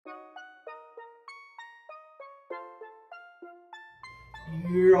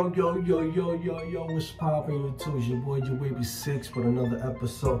Yo, what's poppin', YouTube? It's your boy, Baby6 with another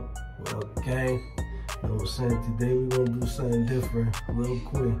episode. Well, gang, you know what I'm saying? Today we gonna do something different, real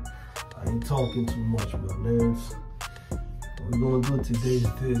quick. I ain't talking too much, my mans. What we gonna do today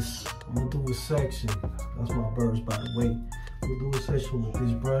is this. I'm gonna do a section. That's my birds, by the way. We'll do a section with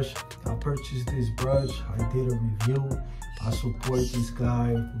this brush. I purchased this brush. I did a review. I support this guy,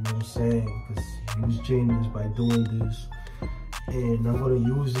 you know what I'm saying? Because he was genius by doing this. And I'm gonna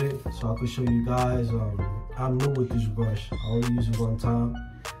use it so I can show you guys. I'm new with this brush. I only use it one time.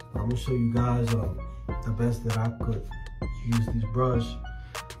 But I'm gonna show you guys the best that I could use this brush.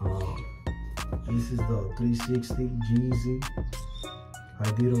 This is the 360 Jeezy.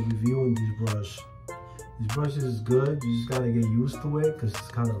 I did a review on this brush. This brush is good. You just gotta get used to it because it's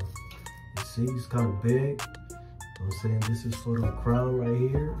kind of, you see, it's kind of big. You know what I'm saying? This is for the crown right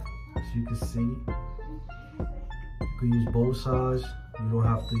here, as you can see. You can use both sides. You don't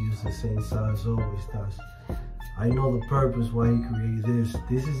have to use the same size always. I know the purpose why he created this.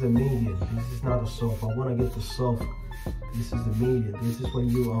 This is a medium. This is not a soft. I want to get the soft. This is the medium. This is when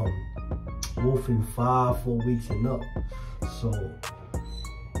you wolfing 5-4 weeks and up. So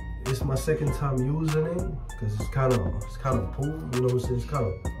it's my second time using it because it's kind of pool. You know what I'm saying? It's kind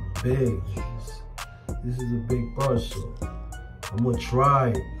of big. This is a big brush, so I'm gonna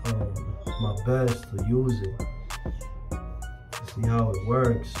try my best to use it. See how it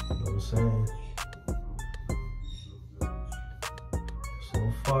works, you know what I'm saying? So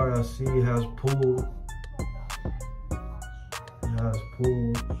far I see it has pull. It has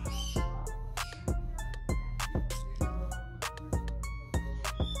pull.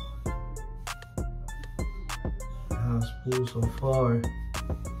 It has pull so far.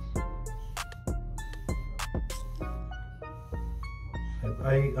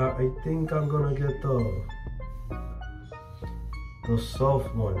 I think I'm gonna get the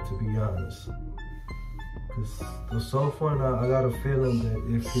soft one, to be honest, because the soft one I got a feeling that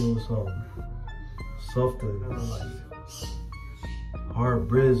it feels softer, like hard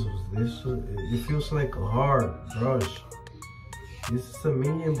bristles. It feels like a hard brush. This is a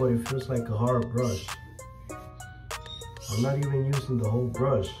medium, but it feels like a hard brush. I'm not even using the whole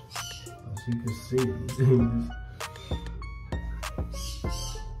brush, as you can see.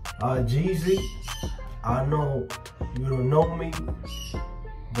 Jeezy, I know you don't know me,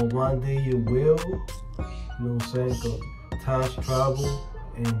 but one day you will. You know what I'm saying? Cause times travel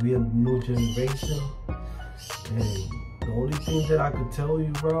and we are the new generation. And the only thing that I could tell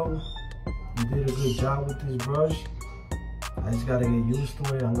you, bro, you did a good job with this brush. I just gotta get used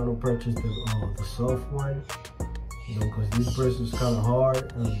to it. I'm gonna purchase the soft one, you know, cause this brush is kind of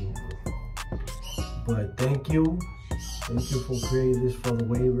hard. But thank you for creating this for the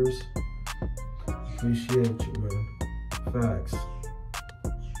waivers. Appreciate you, man. Facts.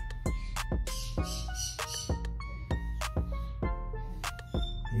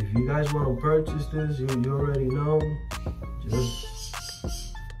 If you guys want to purchase this, you already know. Just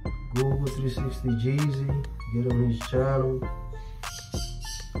Google 360 Jeezy, get on his channel.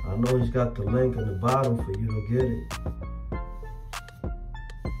 I know he's got the link in the bottom for you to get it.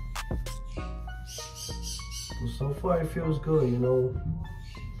 So far it feels good, you know.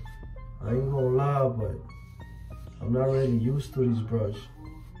 I ain't gonna lie, but I'm not really used to this brush.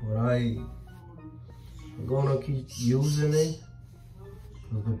 But I'm gonna keep using it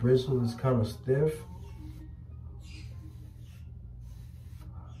because the bristle is kind of stiff.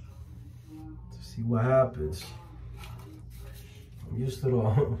 To see what happens. I'm used to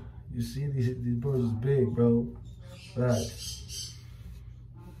the you see this brush is big, bro. Facts.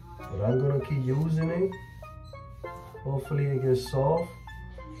 But I'm gonna keep using it. Hopefully it gets soft.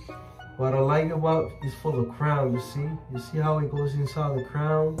 What I like about is for the crown, you see how it goes inside the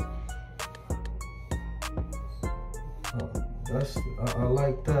crown? I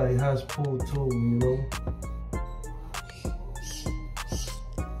like that. It has pull too, you know.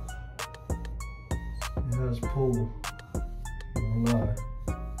 It has pull. Don't lie.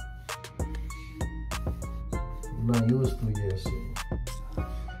 I'm not used to it yet, so I'm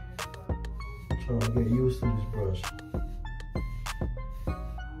trying to get used to this brush.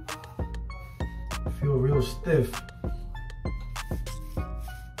 Feel real stiff.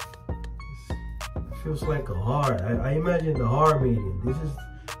 It feels like a hard. I imagine the hard medium. This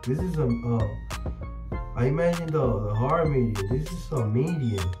is I imagine the hard medium. This is a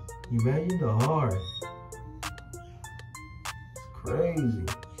medium. Imagine the hard. It's crazy.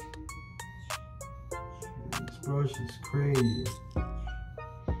 This brush is crazy.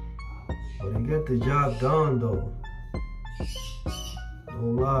 But it get the job done though.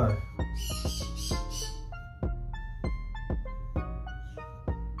 Don't lie.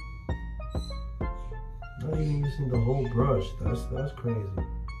 even using the whole brush. That's crazy.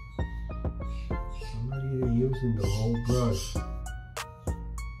 I'm not even using the whole brush.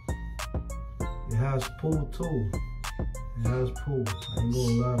 It has pull too. It has pull. I ain't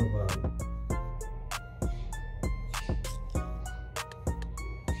gonna lie about it.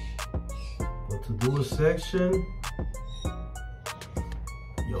 But to do a section,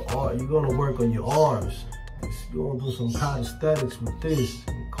 you're gonna work on your arms. You're gonna do some calisthenics with this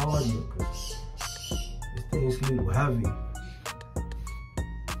and cardio, because this thing's a little heavy.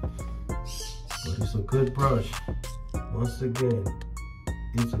 But it's a good brush. Once again,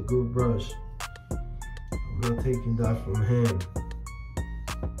 it's a good brush. I'm not taking that from him.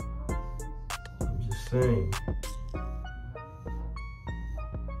 I'm just saying.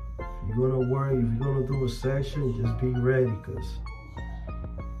 If you're gonna work, if you're gonna do a section, just be ready, because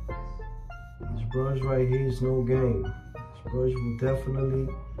this brush right here is no game. This brush will definitely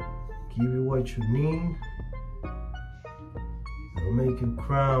give you what you need. It'll make your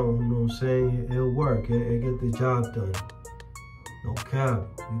crown, you know what I'm saying? It'll work. It'll get the job done. No cap.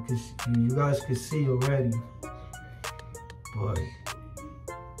 You guys can see already. But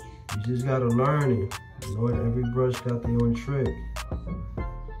you just gotta learn it. You know, every brush got their own trick.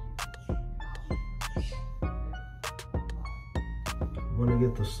 I wanna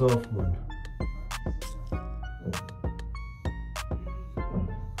get the soft one.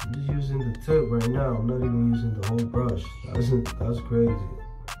 I'm just using the tip right now. I'm not even using the whole brush. That's crazy.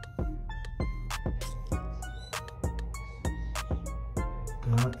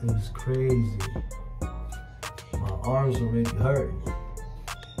 That is crazy. My arms already hurt.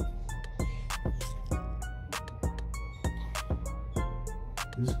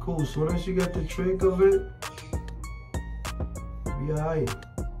 It's cool. As soon as you get the trick of it, be alright.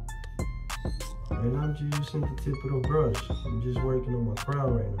 And I'm just using the tip of the brush. I'm just working on my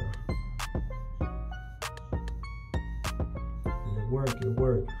crown right now. And it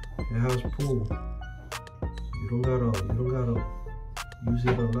work. It has pull. You don't gotta use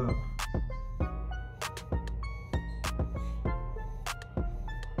it a lot.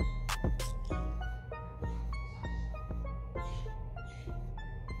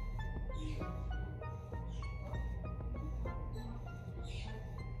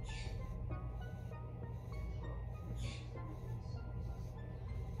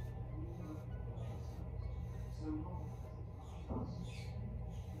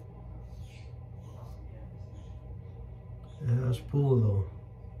 It has pull though.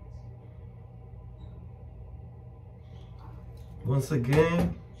 Once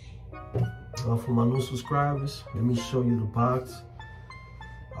again, for my new subscribers, let me show you the box.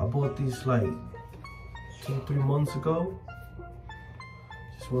 I bought these like 2-3 months ago.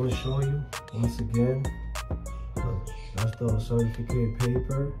 Just want to show you once again. Look, that's the certificate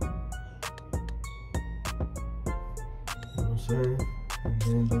paper. You know what I'm saying? And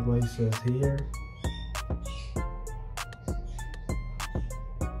then look what it says here.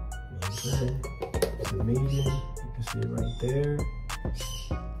 It's a medium, you can see it right there.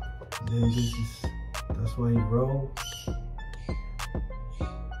 And then that's why he rolled.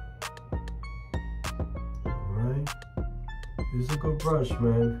 Alright. This is a good brush,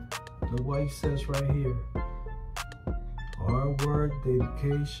 man. Look what he says right here. Hard work,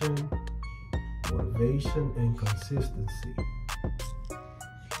 dedication, motivation, and consistency.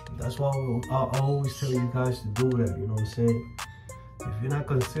 That's why I always tell you guys to do that, you know what I'm saying? If you're not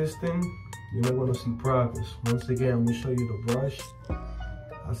consistent, you're not gonna see progress. Once again, I'm gonna show you the brush.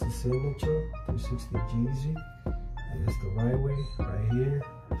 That's the signature, 360 Jeezy. It's the right way, right here.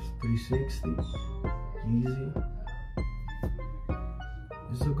 It's 360 Jeezy.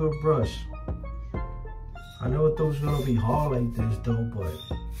 It's a good brush. I never thought it was gonna be hard like this though, but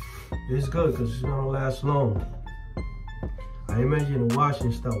it's good because it's gonna last long. I imagine a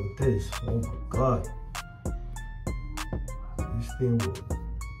washing style with this. Oh my God. This thing will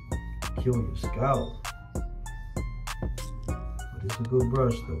kill your scalp. But it's a good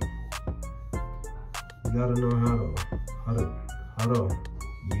brush though. You gotta know how to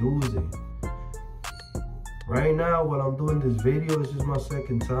use it. Right now, while I'm doing this video, this is my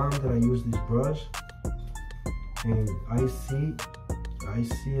second time that I use this brush. And I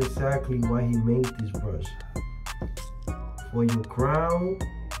see exactly why he made this brush. For your crown,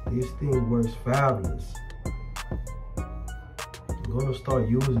 this thing works fabulous. I'm gonna start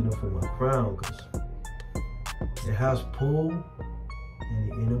using it for my crown because it has pull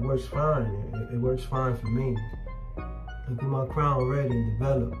and it works fine. It works fine for me. Look at my crown ready and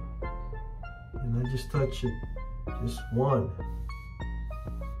developed. And I just touch it, just one.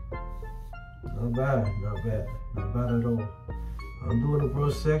 Not bad, not bad, not bad at all. I'm doing a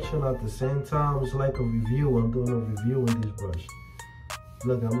brush section at the same time. It's like a review. I'm doing a review with this brush.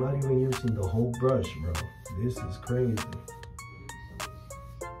 Look, I'm not even using the whole brush, bro. This is crazy.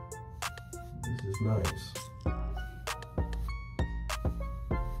 This is nice.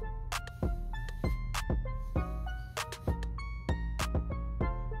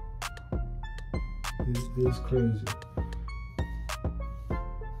 This is crazy.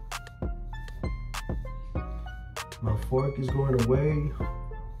 My fork is going away.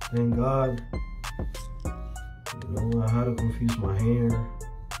 Thank God. You know, I had to confuse my hair.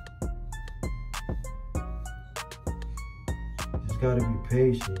 Just gotta be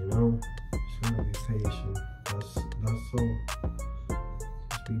patient, you know? Just gotta be patient. That's all.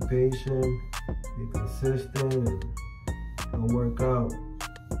 Just be patient, be consistent, and it'll work out.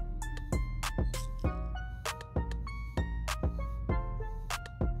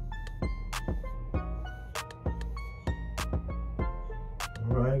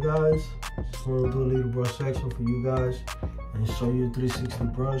 Alright guys, just want to do a little brush section for you guys and show you 360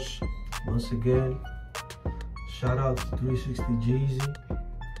 brush. Once again, shout out to 360 Jeezy.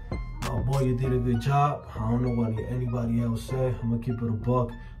 My boy, you did a good job. I don't know what anybody else said. I'm gonna keep it a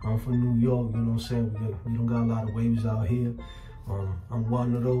buck. I'm from New York, you know what I'm saying? We don't got a lot of waves out here. I'm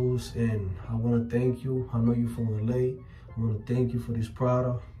one of those, and I want to thank you. I know you're from LA. I want to thank you for this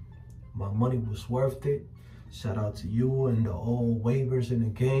product. My money was worth it. Shout out to you and the old waivers in the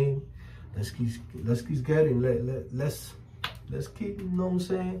game. Let's keep getting. Let's keep, you know what I'm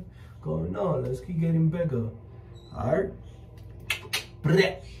saying, going on. Let's keep getting bigger. All right.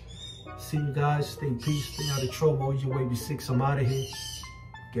 See you guys. Stay peace. Stay out of trouble. Your wavy 6. I'm out of here.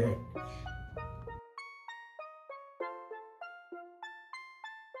 Okay.